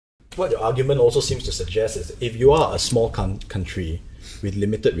What your argument also seems to suggest is if you are a small country with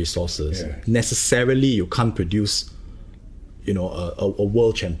limited resources, necessarily you can't produce, a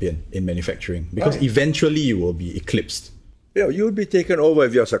world champion in manufacturing, because eventually you will be eclipsed. Yeah, you'll be taken over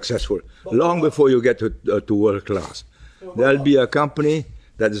if you're successful, long before you get to world class. There'll be a company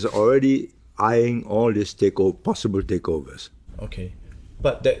that is already eyeing all these possible takeovers. Okay,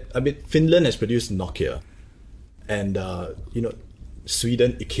 but Finland has produced Nokia, and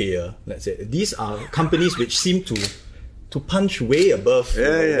Sweden, IKEA. Let's say these are companies which seem to punch way above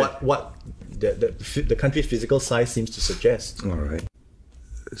what the country's physical size seems to suggest. All right,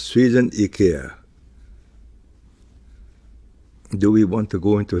 Sweden, IKEA. Do we want to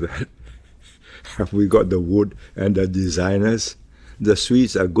go into that? Have we got the wood and the designers? The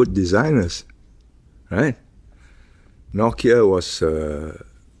Swedes are good designers, right? Nokia was,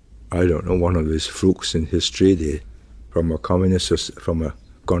 one of these flukes in history. From a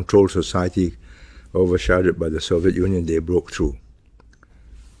controlled society overshadowed by the Soviet Union, they broke through.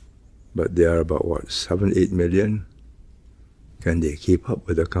 But they are about, 7-8 million? Can they keep up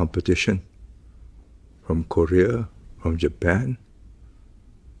with the competition from Korea, from Japan?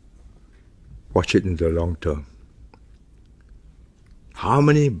 Watch it in the long term. How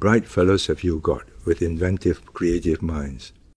many bright fellows have you got with inventive, creative minds?